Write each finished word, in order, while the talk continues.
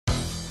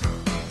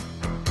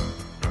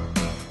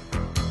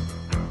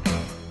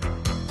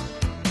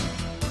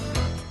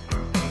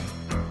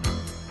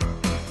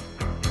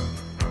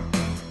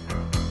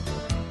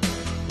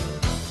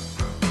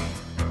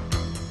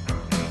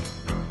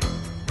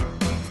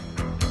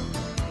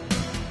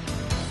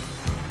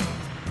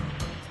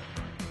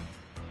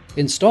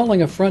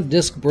Installing a front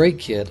disc brake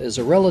kit is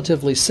a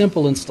relatively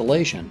simple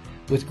installation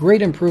with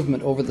great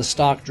improvement over the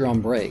stock drum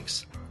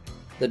brakes.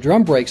 The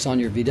drum brakes on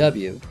your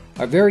VW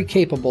are very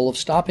capable of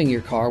stopping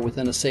your car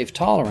within a safe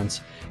tolerance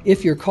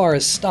if your car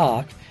is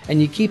stock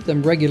and you keep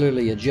them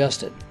regularly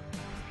adjusted.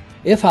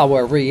 If,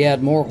 however, you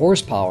add more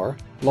horsepower,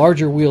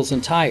 larger wheels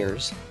and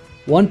tires,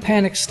 one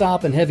panic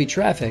stop in heavy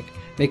traffic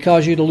may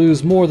cause you to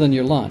lose more than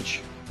your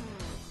lunch.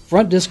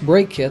 Front disc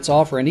brake kits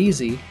offer an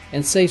easy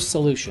and safe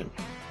solution.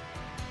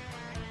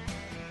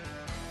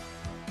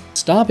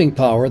 Stopping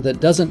power that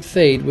doesn't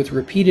fade with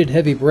repeated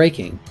heavy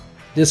braking.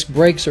 Disc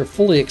brakes are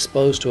fully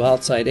exposed to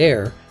outside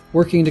air,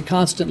 working to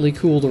constantly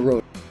cool the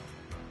road.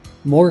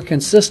 More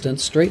consistent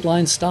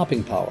straight-line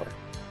stopping power.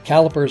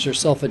 Calipers are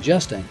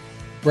self-adjusting.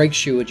 Brake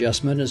shoe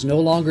adjustment is no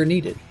longer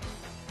needed.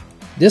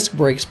 Disc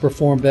brakes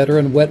perform better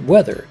in wet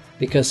weather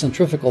because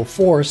centrifugal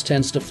force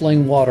tends to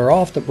fling water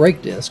off the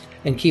brake disc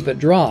and keep it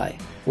dry,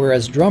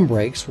 whereas drum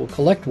brakes will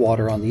collect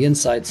water on the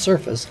inside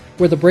surface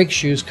where the brake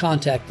shoes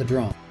contact the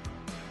drum.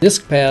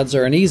 Disc pads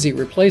are an easy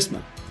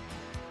replacement.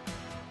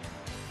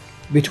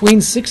 Between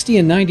 60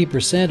 and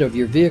 90% of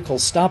your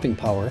vehicle's stopping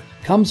power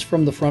comes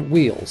from the front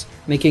wheels,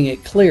 making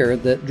it clear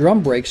that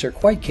drum brakes are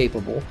quite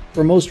capable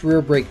for most rear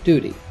brake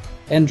duty,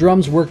 and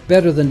drums work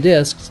better than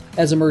discs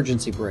as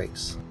emergency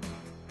brakes.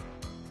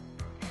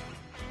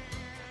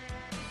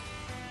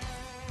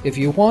 If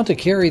you want to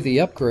carry the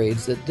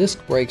upgrades that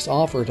disc brakes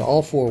offer to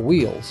all four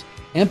wheels,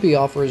 EMPI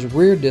offers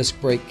rear disc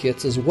brake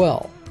kits as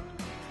well.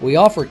 We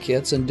offer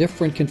kits in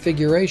different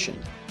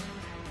configurations.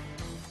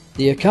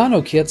 The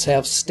Econo kits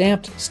have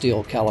stamped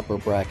steel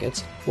caliper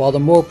brackets, while the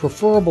more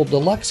preferable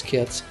deluxe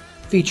kits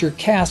feature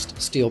cast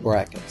steel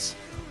brackets.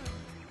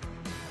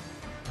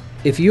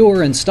 If you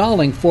are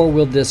installing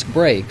four-wheel disc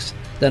brakes,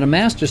 then a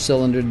master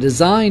cylinder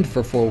designed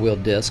for four-wheel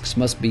discs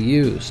must be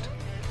used.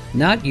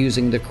 Not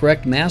using the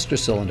correct master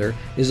cylinder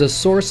is a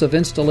source of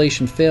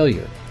installation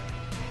failure.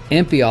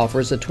 EMPI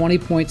offers a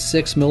 20.6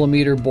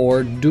 mm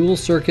bore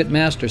dual-circuit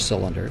master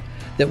cylinder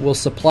that will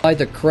supply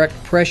the correct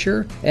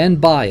pressure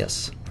and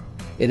bias.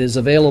 It is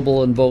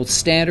available in both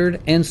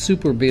standard and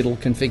Super Beetle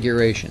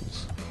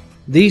configurations.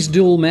 These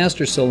dual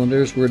master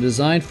cylinders were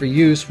designed for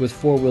use with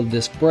four-wheel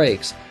disc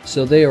brakes,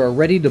 so they are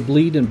ready to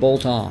bleed and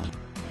bolt on.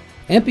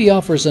 EMPI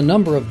offers a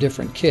number of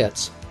different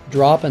kits,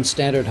 drop and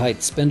standard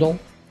height spindle,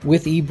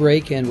 with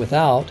e-brake and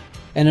without,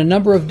 and a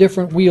number of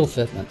different wheel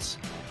fitments.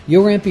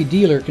 Your EMPI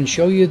dealer can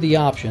show you the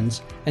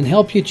options and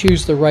help you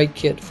choose the right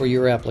kit for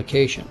your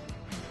application.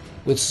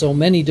 With so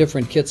many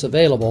different kits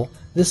available,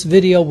 this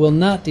video will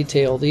not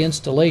detail the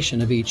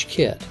installation of each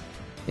kit.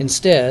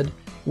 Instead,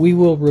 we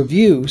will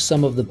review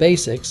some of the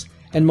basics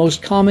and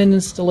most common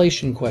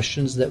installation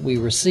questions that we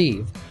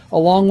receive,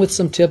 along with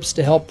some tips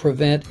to help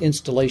prevent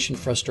installation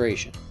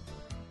frustration.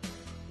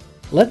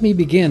 Let me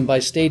begin by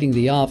stating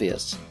the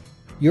obvious.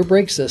 Your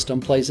brake system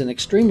plays an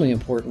extremely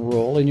important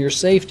role in your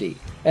safety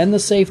and the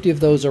safety of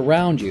those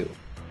around you.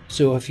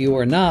 So if you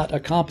are not a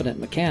competent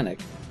mechanic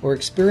or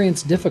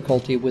experience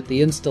difficulty with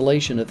the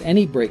installation of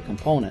any brake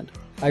component,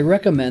 I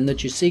recommend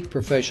that you seek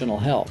professional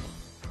help.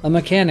 A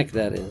mechanic,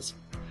 that is.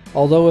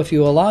 Although if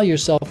you allow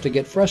yourself to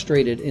get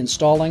frustrated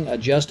installing,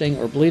 adjusting,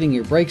 or bleeding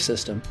your brake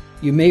system,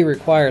 you may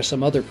require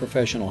some other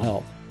professional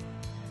help.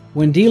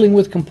 When dealing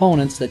with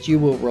components that you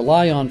will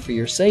rely on for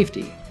your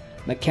safety,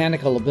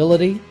 mechanical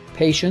ability,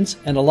 patience,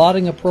 and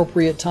allotting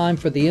appropriate time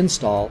for the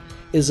install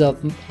is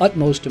of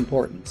utmost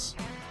importance.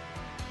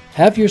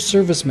 Have your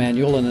service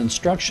manual and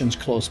instructions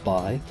close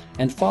by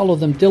and follow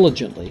them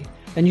diligently,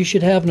 and you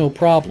should have no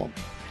problem.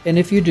 And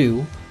if you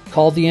do,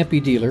 call the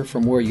EMPI dealer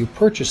from where you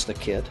purchased the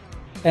kit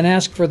and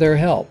ask for their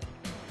help.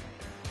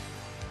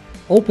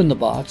 Open the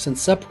box and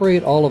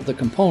separate all of the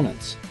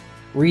components.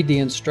 Read the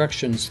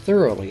instructions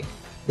thoroughly,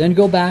 then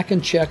go back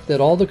and check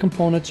that all the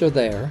components are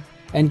there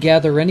and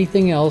gather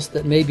anything else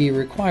that may be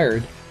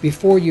required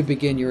before you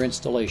begin your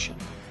installation.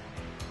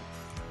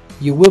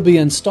 You will be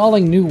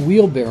installing new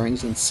wheel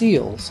bearings and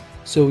seals,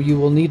 so you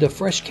will need a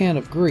fresh can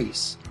of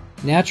grease.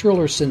 Natural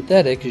or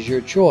synthetic is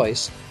your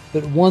choice,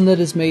 but one that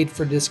is made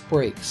for disc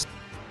brakes.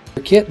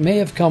 Your kit may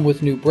have come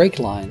with new brake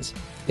lines.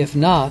 If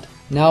not,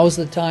 now is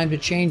the time to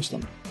change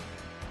them.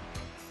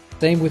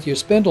 Same with your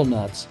spindle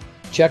nuts.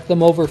 Check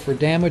them over for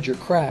damage or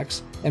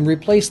cracks and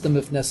replace them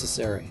if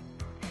necessary.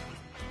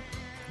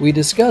 We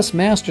discuss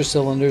master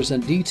cylinders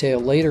in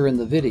detail later in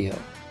the video.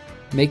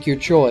 Make your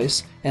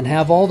choice and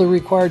have all the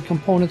required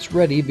components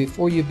ready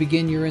before you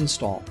begin your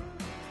install.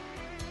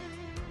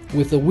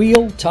 With the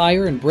wheel,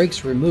 tire, and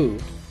brakes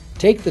removed,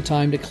 take the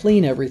time to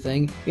clean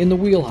everything in the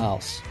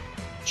wheelhouse.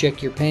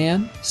 Check your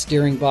pan,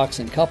 steering box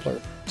and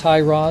coupler,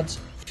 tie rods,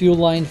 fuel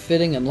line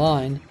fitting and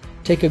line.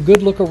 Take a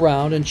good look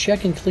around and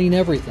check and clean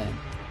everything,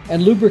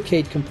 and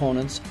lubricate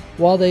components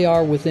while they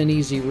are within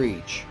easy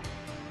reach.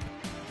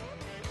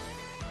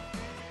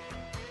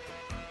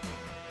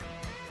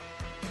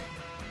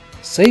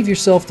 Save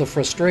yourself the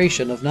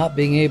frustration of not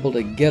being able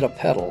to get a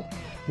pedal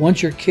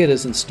once your kit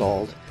is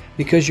installed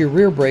because your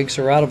rear brakes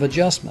are out of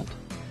adjustment.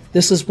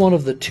 This is one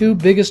of the two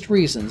biggest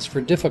reasons for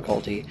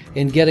difficulty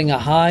in getting a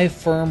high,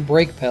 firm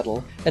brake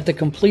pedal at the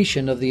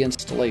completion of the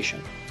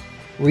installation.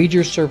 Read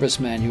your service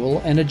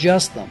manual and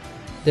adjust them.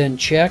 Then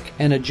check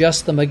and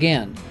adjust them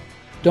again.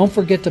 Don't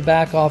forget to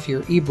back off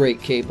your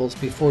e-brake cables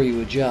before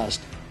you adjust,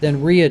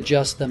 then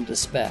readjust them to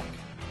spec.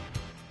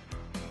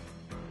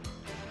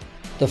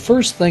 The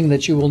first thing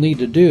that you will need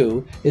to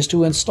do is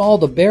to install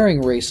the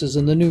bearing races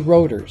in the new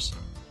rotors.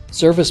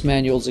 Service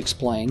manuals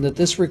explain that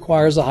this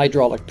requires a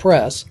hydraulic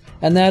press,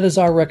 and that is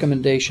our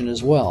recommendation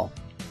as well.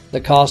 The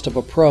cost of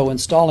a pro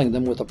installing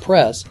them with a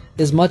press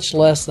is much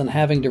less than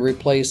having to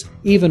replace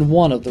even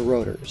one of the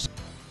rotors.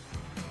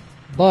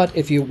 But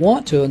if you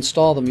want to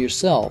install them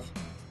yourself,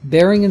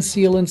 bearing and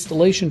seal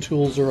installation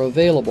tools are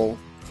available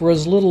for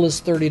as little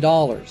as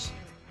 $30.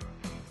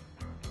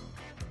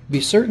 Be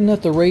certain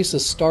that the race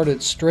is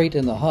started straight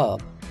in the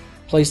hub.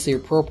 Place the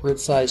appropriate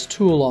size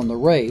tool on the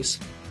race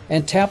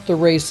and tap the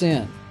race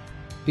in.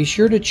 Be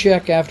sure to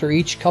check after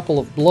each couple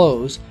of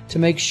blows to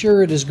make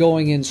sure it is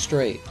going in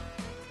straight.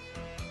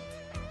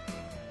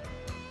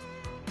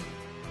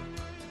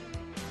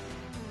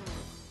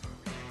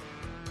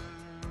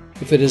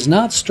 If it is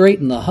not straight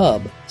in the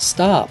hub,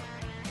 stop.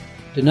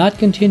 Do not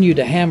continue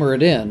to hammer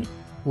it in,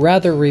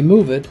 rather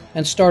remove it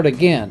and start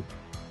again.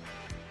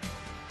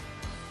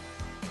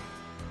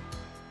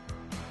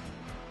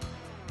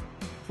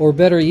 Or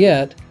better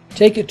yet,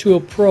 take it to a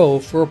pro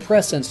for a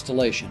press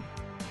installation.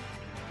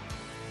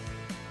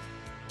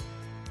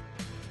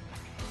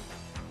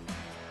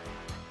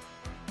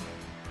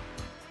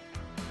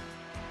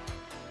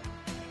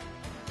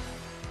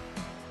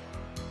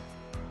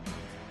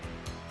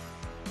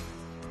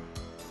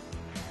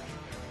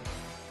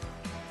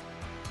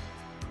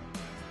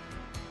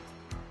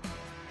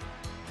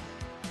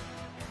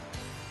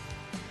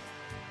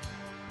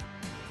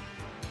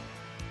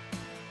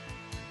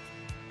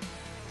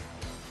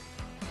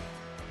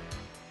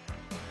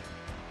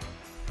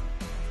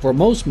 For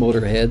most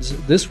motorheads,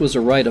 this was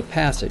a rite of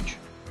passage,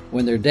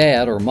 when their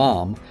dad or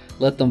mom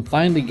let them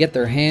finally get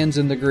their hands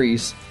in the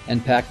grease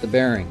and pack the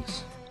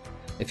bearings.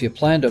 If you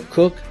plan to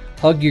cook,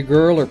 hug your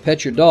girl, or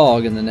pet your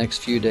dog in the next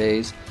few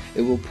days,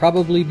 it will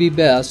probably be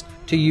best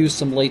to use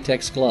some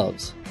latex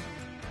gloves.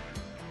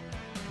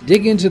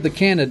 Dig into the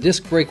can of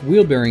disc brake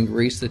wheel bearing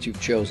grease that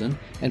you've chosen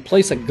and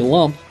place a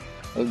glump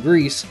of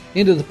grease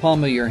into the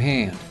palm of your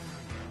hand.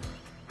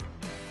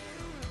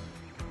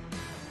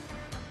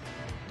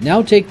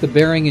 Now take the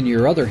bearing in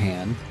your other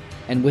hand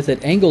and with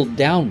it angled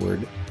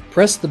downward,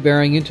 press the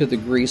bearing into the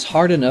grease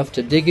hard enough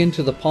to dig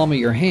into the palm of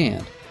your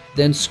hand,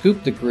 then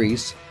scoop the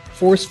grease,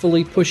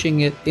 forcefully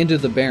pushing it into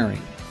the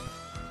bearing.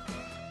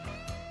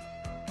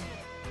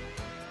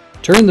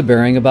 Turn the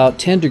bearing about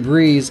 10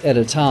 degrees at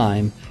a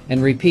time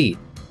and repeat.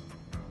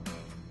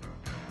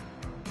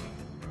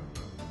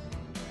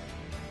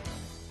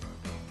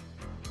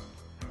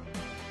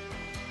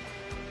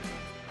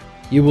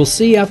 You will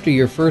see after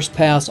your first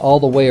pass all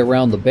the way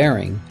around the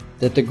bearing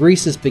that the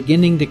grease is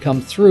beginning to come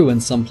through in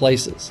some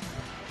places.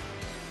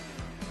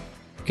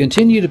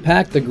 Continue to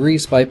pack the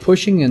grease by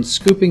pushing and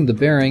scooping the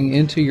bearing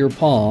into your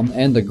palm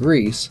and the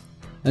grease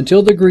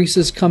until the grease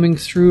is coming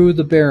through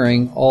the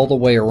bearing all the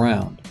way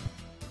around.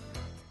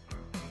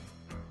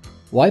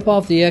 Wipe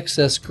off the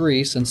excess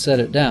grease and set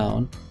it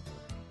down,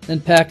 then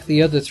pack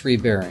the other 3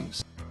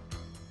 bearings.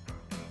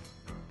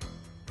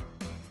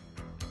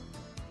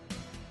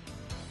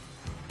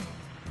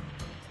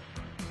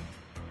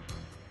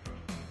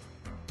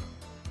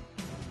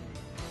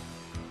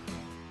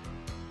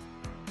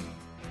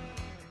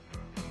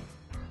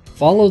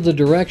 Follow the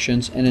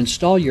directions and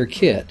install your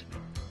kit.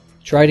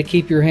 Try to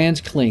keep your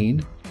hands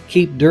clean.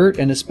 Keep dirt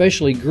and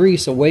especially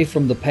grease away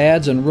from the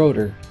pads and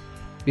rotor.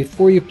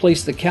 Before you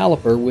place the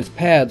caliper with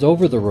pads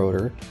over the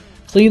rotor,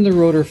 clean the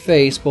rotor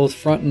face both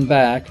front and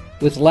back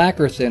with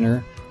lacquer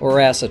thinner or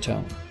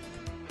acetone.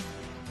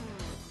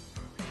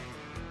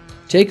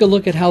 Take a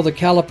look at how the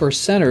caliper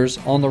centers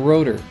on the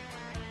rotor.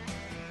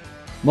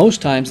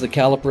 Most times the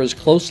caliper is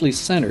closely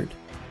centered,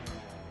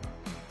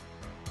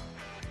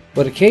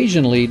 but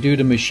occasionally, due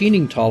to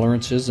machining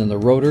tolerances in the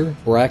rotor,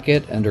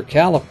 bracket, and or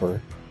caliper,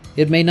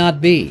 it may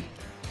not be.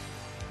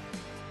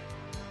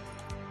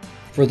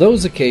 For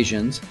those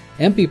occasions,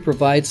 EMPI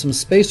provides some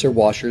spacer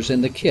washers in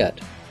the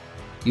kit.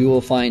 You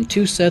will find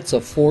 2 sets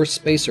of 4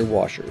 spacer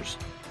washers.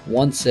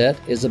 One set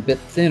is a bit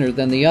thinner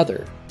than the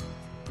other.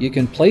 You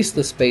can place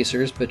the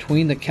spacers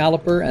between the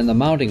caliper and the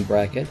mounting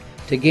bracket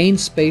to gain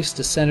space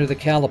to center the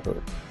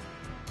caliper.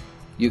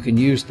 You can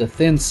use the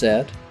thin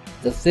set,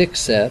 the thick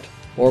set,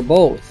 or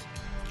both.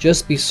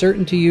 Just be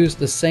certain to use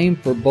the same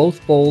for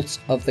both bolts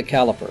of the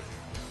caliper.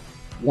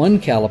 One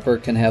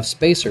caliper can have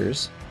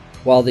spacers,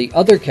 while the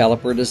other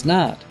caliper does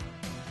not.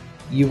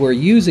 You are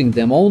using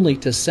them only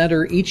to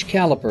center each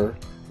caliper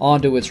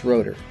onto its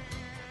rotor.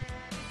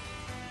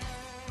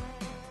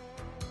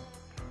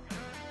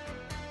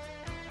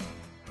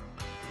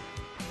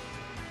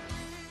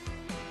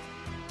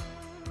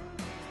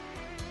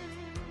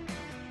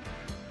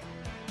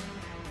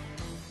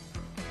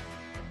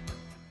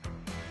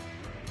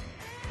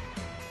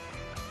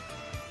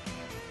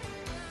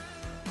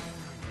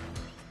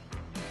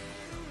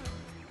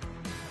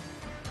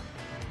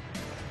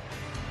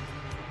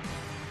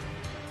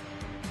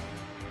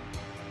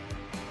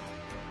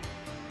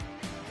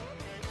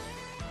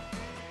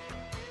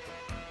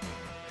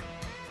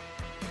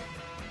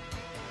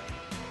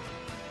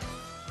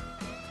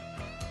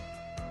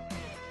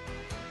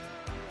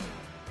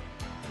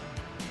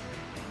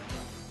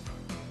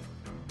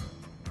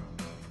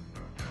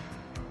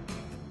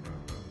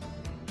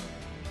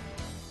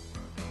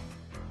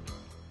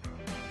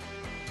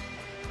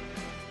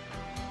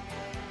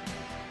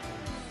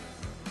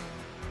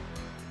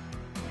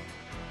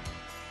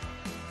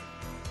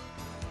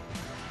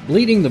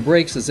 Bleeding the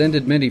brakes has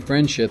ended many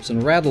friendships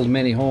and rattled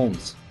many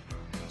homes.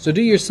 So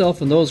do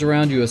yourself and those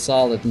around you a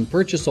solid and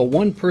purchase a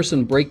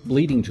one-person brake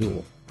bleeding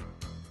tool.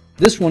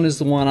 This one is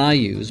the one I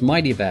use,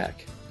 MightyVac.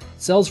 It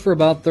sells for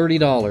about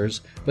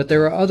 $30, but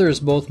there are others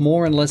both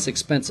more and less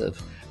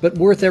expensive, but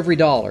worth every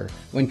dollar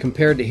when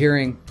compared to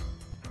hearing,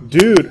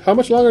 "Dude, how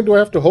much longer do I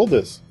have to hold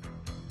this?"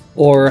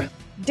 or,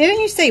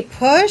 "Didn't you say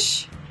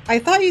push? I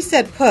thought you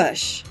said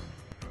push."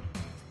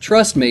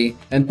 "Trust me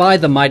and buy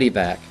the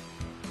MightyVac."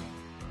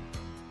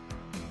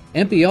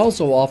 EMPI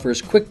also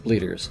offers Quick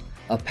Bleeders,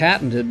 a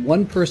patented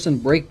one-person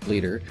brake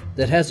bleeder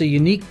that has a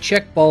unique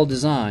check ball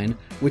design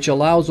which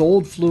allows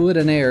old fluid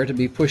and air to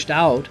be pushed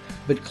out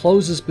but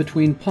closes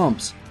between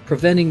pumps,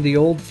 preventing the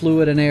old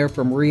fluid and air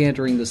from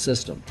re-entering the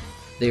system.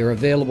 They are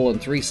available in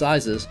 3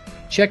 sizes.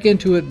 Check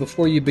into it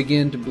before you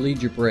begin to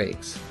bleed your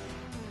brakes.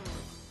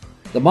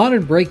 The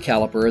modern brake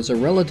caliper is a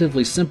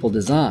relatively simple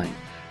design,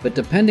 but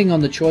depending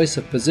on the choice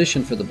of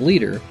position for the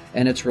bleeder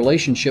and its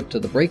relationship to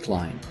the brake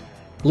line,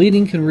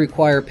 bleeding can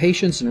require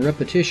patience and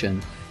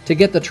repetition to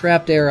get the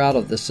trapped air out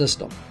of the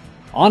system.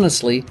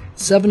 Honestly,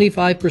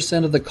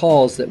 75% of the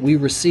calls that we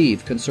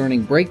receive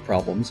concerning brake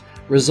problems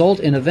result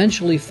in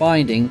eventually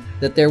finding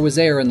that there was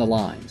air in the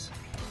lines.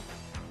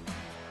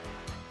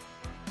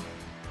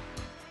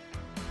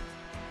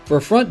 For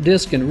a front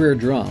disc and rear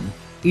drum,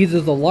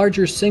 either the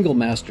larger single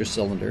master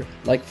cylinder,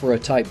 like for a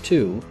Type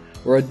 2,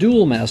 or a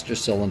dual master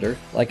cylinder,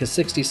 like a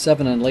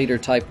 67 and later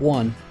Type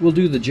 1, will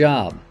do the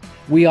job.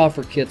 We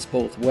offer kits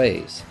both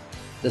ways.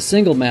 The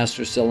single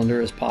master cylinder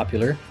is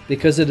popular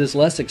because it is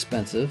less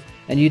expensive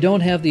and you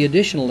don't have the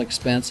additional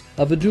expense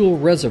of a dual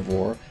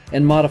reservoir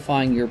and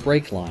modifying your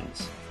brake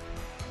lines.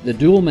 The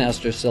dual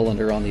master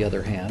cylinder, on the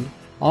other hand,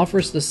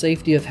 offers the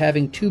safety of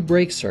having 2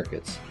 brake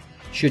circuits.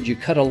 Should you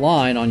cut a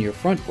line on your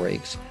front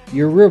brakes,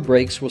 your rear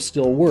brakes will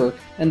still work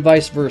and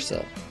vice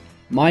versa.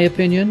 My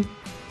opinion?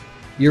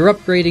 You're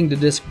upgrading to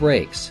disc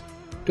brakes.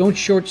 Don't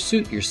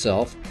short-suit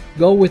yourself.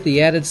 Go with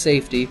the added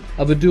safety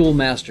of a dual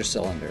master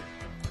cylinder.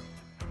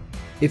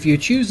 If you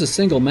choose a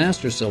single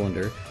master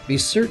cylinder, be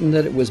certain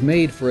that it was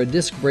made for a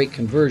disc brake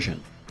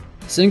conversion.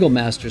 Single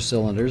master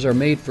cylinders are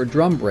made for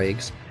drum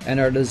brakes and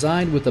are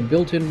designed with a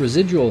built-in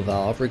residual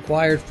valve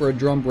required for a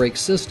drum brake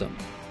system.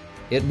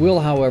 It will,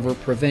 however,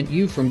 prevent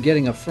you from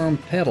getting a firm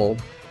pedal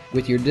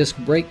with your disc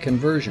brake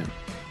conversion.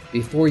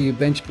 Before you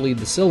bench bleed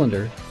the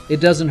cylinder,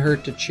 it doesn't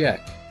hurt to check.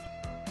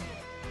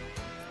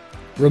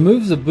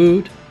 Remove the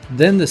boot,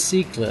 then the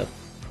C-clip.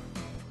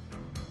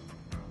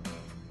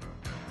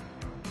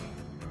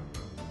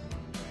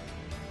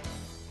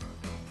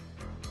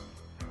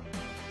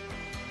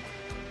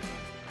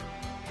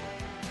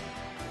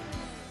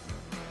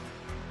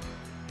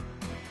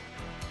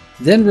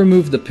 Then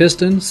remove the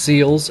piston,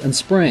 seals, and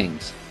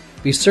springs.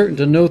 Be certain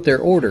to note their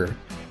order.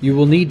 You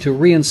will need to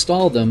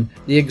reinstall them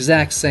the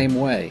exact same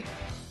way.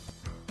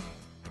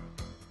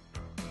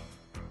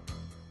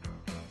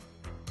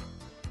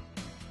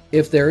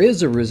 If there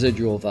is a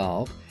residual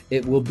valve,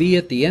 it will be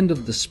at the end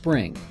of the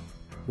spring.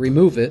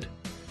 Remove it,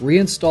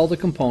 reinstall the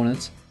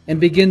components, and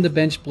begin the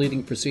bench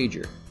bleeding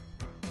procedure.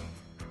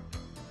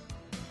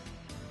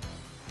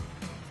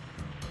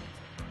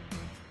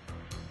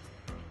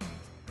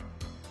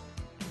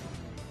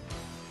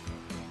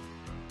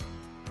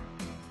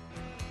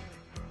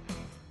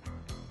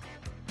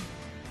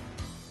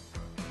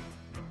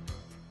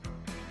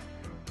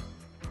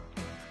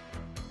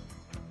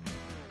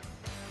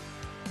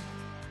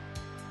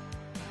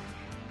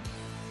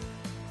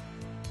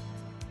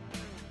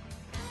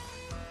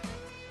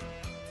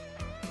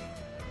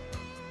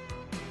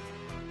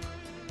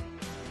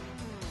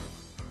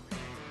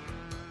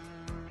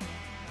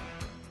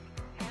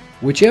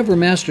 Whichever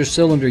master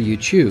cylinder you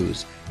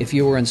choose, if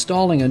you are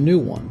installing a new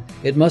one,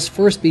 it must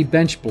first be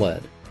bench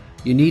bled.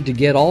 You need to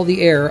get all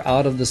the air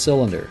out of the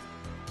cylinder.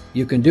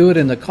 You can do it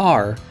in the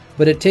car,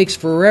 but it takes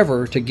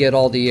forever to get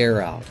all the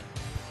air out.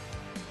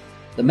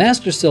 The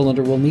master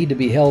cylinder will need to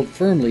be held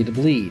firmly to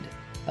bleed.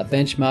 A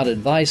bench-mounted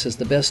vise is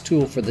the best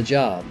tool for the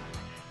job.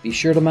 Be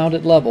sure to mount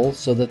it level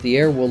so that the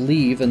air will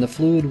leave and the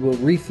fluid will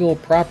refill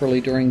properly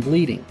during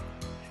bleeding.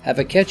 Have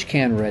a catch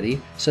can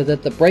ready so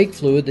that the brake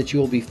fluid that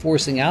you will be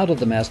forcing out of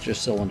the master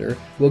cylinder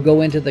will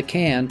go into the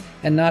can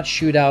and not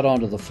shoot out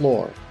onto the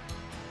floor.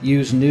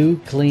 Use new,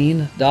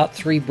 clean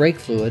 .3 brake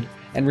fluid,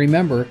 and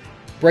remember,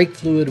 brake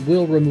fluid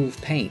will remove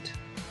paint.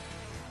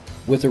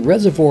 With the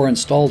reservoir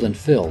installed and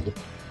filled,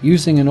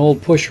 using an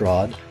old push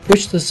rod,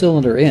 push the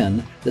cylinder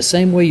in the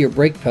same way your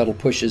brake pedal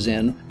pushes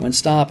in when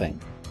stopping.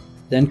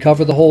 Then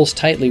cover the holes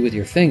tightly with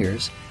your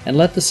fingers and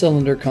let the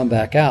cylinder come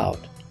back out.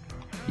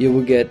 You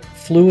will get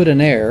fluid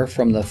and air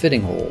from the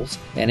fitting holes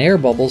and air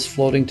bubbles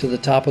floating to the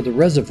top of the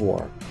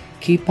reservoir.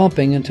 Keep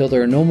pumping until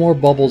there are no more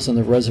bubbles in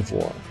the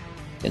reservoir.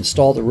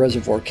 Install the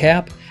reservoir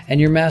cap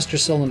and your master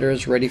cylinder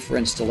is ready for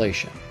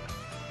installation.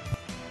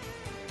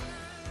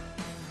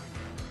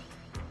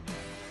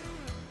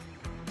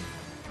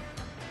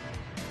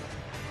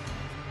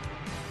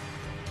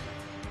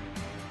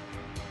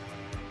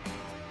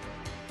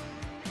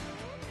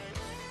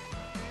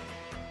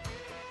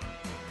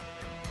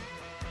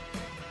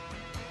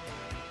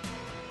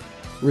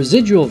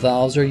 Residual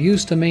valves are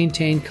used to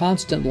maintain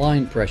constant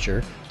line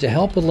pressure to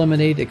help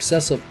eliminate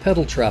excessive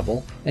pedal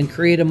travel and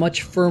create a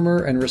much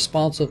firmer and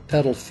responsive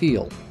pedal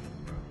feel.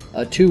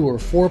 A 2 or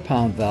 4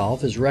 pound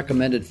valve is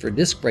recommended for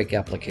disc brake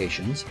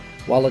applications,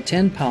 while a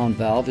 10-pound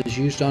valve is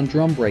used on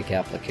drum brake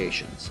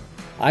applications.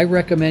 I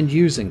recommend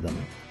using them,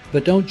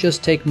 but don't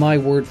just take my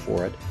word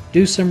for it.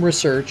 Do some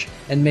research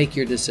and make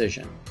your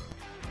decision.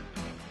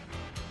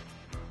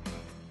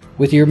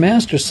 With your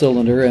master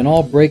cylinder and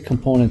all brake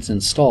components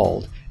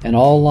installed, and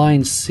all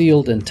lines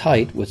sealed and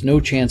tight with no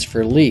chance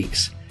for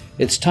leaks,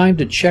 it's time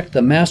to check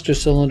the master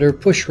cylinder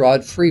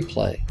pushrod free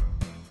play.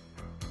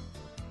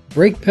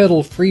 Brake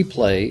pedal free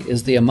play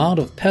is the amount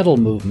of pedal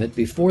movement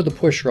before the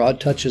pushrod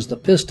touches the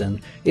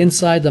piston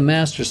inside the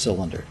master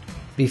cylinder,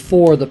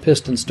 before the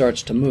piston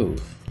starts to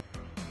move.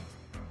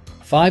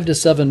 5 to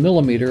 7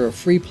 millimeter of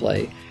free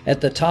play at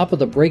the top of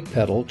the brake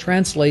pedal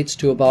translates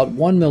to about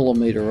 1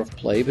 millimeter of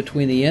play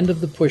between the end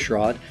of the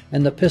pushrod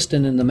and the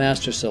piston in the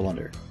master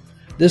cylinder.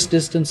 This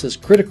distance is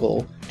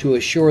critical to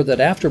assure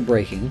that after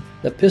braking,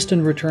 the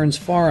piston returns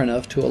far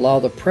enough to allow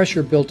the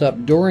pressure built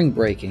up during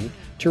braking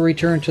to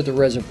return to the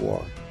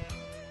reservoir.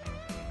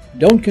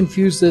 Don't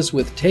confuse this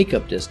with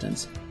take-up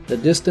distance, the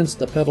distance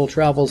the pedal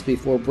travels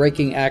before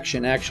braking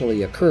action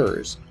actually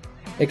occurs.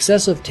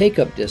 Excessive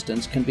take-up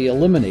distance can be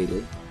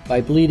eliminated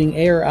by bleeding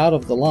air out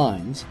of the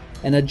lines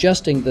and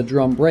adjusting the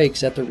drum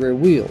brakes at the rear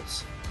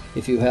wheels.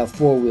 If you have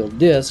four-wheel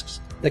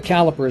discs, the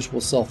calipers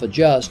will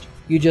self-adjust.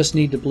 You just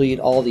need to bleed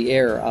all the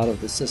air out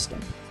of the system.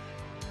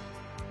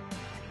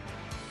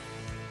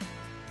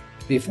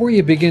 Before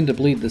you begin to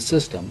bleed the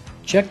system,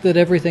 check that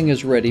everything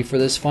is ready for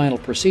this final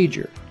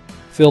procedure.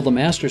 Fill the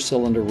master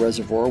cylinder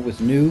reservoir with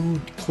new,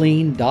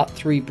 clean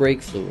 .3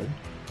 brake fluid.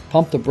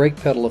 Pump the brake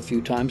pedal a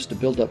few times to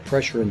build up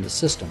pressure in the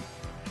system.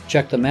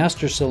 Check the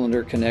master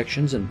cylinder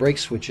connections and brake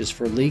switches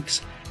for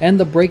leaks, and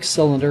the brake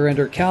cylinder and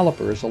her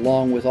calipers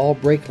along with all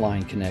brake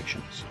line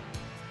connections.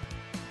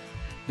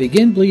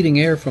 Begin bleeding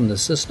air from the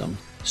system,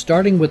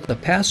 starting with the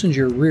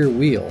passenger rear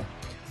wheel,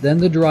 then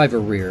the driver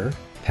rear,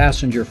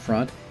 passenger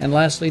front, and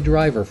lastly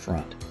driver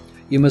front.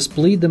 You must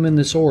bleed them in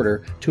this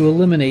order to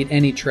eliminate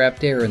any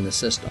trapped air in the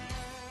system.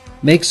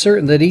 Make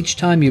certain that each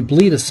time you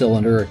bleed a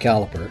cylinder or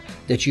caliper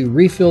that you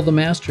refill the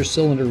master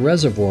cylinder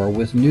reservoir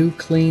with new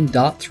clean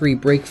 .3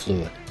 brake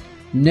fluid.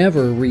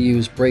 Never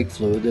reuse brake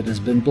fluid that has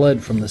been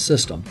bled from the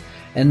system,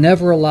 and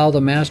never allow the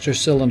master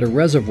cylinder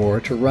reservoir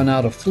to run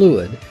out of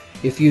fluid.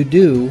 If you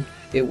do,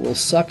 it will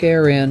suck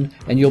air in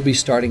and you'll be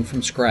starting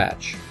from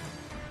scratch.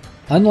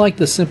 Unlike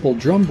the simple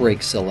drum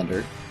brake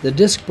cylinder, the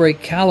disc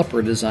brake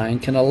caliper design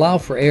can allow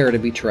for air to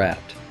be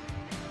trapped.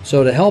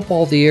 So to help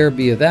all the air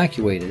be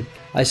evacuated,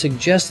 I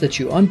suggest that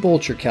you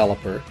unbolt your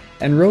caliper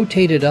and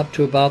rotate it up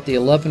to about the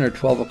 11 or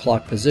 12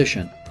 o'clock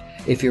position.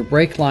 If your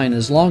brake line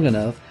is long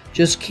enough,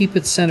 just keep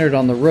it centered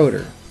on the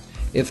rotor.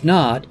 If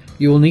not,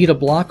 you will need a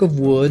block of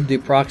wood the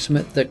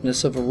approximate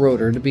thickness of a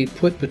rotor to be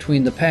put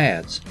between the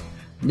pads.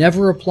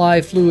 Never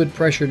apply fluid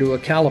pressure to a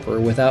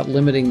caliper without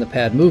limiting the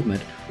pad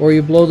movement, or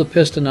you blow the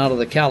piston out of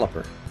the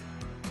caliper.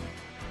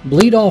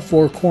 Bleed all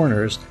four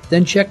corners,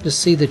 then check to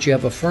see that you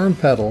have a firm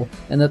pedal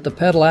and that the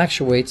pedal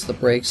actuates the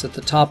brakes at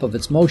the top of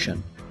its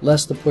motion,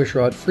 less the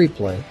pushrod free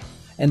play,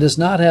 and does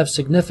not have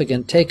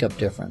significant take-up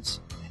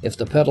difference. If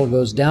the pedal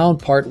goes down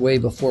part way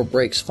before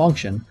brakes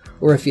function,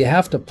 or if you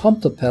have to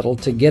pump the pedal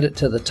to get it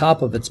to the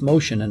top of its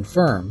motion and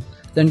firm,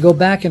 then go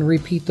back and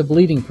repeat the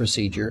bleeding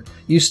procedure.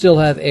 You still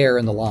have air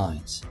in the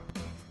lines.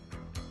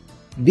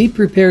 Be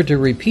prepared to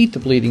repeat the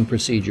bleeding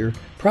procedure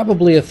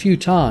probably a few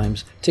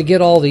times to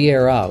get all the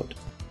air out.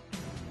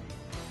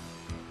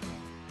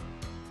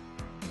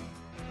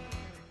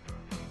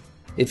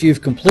 If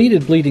you've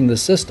completed bleeding the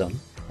system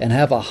and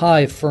have a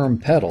high, firm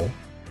pedal,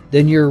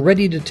 then you're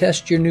ready to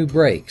test your new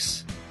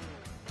brakes.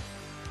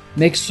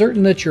 Make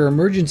certain that your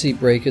emergency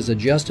brake is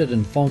adjusted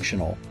and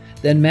functional,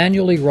 then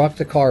manually rock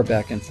the car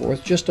back and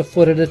forth just a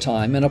foot at a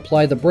time and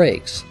apply the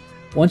brakes.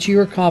 Once you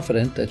are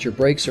confident that your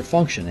brakes are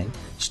functioning,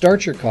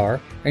 start your car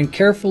and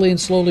carefully and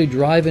slowly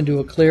drive into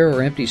a clear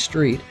or empty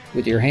street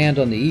with your hand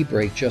on the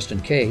e-brake just in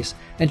case,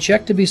 and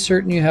check to be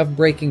certain you have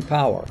braking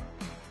power.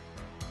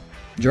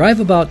 Drive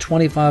about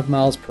 25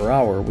 miles per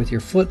hour with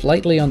your foot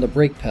lightly on the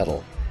brake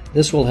pedal.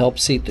 This will help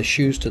seat the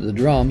shoes to the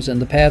drums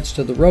and the pads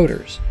to the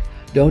rotors.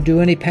 Don't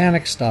do any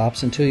panic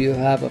stops until you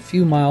have a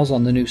few miles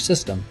on the new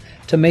system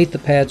to mate the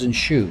pads and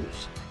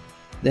shoes.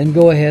 Then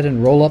go ahead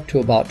and roll up to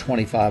about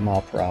 25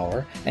 miles per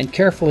hour and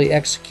carefully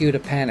execute a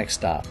panic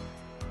stop.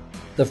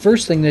 The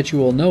first thing that you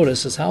will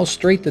notice is how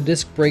straight the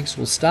disc brakes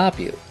will stop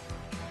you,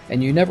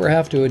 and you never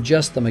have to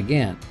adjust them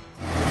again.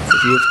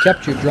 If you have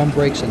kept your drum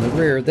brakes in the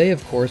rear, they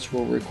of course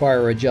will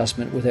require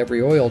adjustment with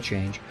every oil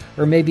change,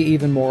 or maybe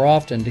even more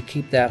often to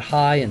keep that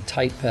high and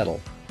tight pedal.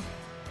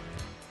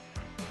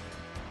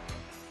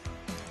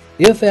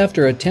 If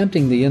after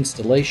attempting the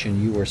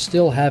installation you are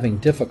still having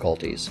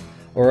difficulties,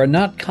 or are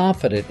not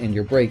confident in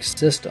your brake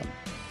system,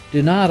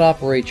 do not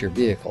operate your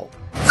vehicle.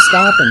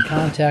 Stop and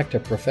contact a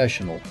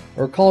professional,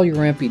 or call your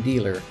EMPI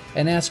dealer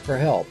and ask for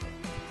help.